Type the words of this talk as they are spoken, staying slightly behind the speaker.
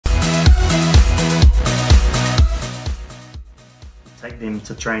them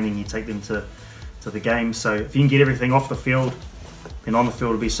to training, you take them to the game. So if you can get everything off the field, and on the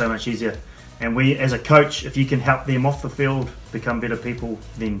field, it'll be so much easier. And we, as a coach, if you can help them off the field become better people,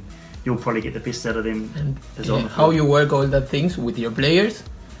 then you'll probably get the best out of them. And on the how field. you work all that things with your players,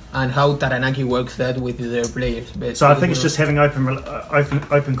 and how Taranaki works that with their players. So I think it's just having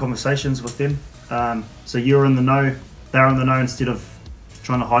open conversations with them. So you're in the know, they're in the know, instead of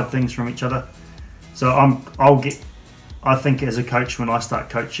trying to hide things from each other. So I think as a coach, when I start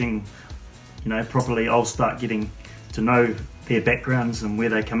coaching, properly, I'll start getting to know their backgrounds and where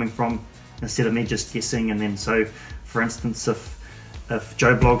they're coming from, instead of me just guessing. And then, so for instance, if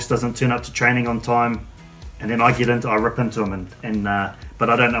Joe Bloggs doesn't turn up to training on time, and then I rip into him, but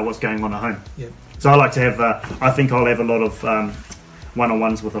I don't know what's going on at home. Yeah. So I like to have. I think I'll have a lot of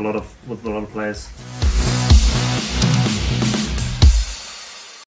one-on-ones with a lot of players.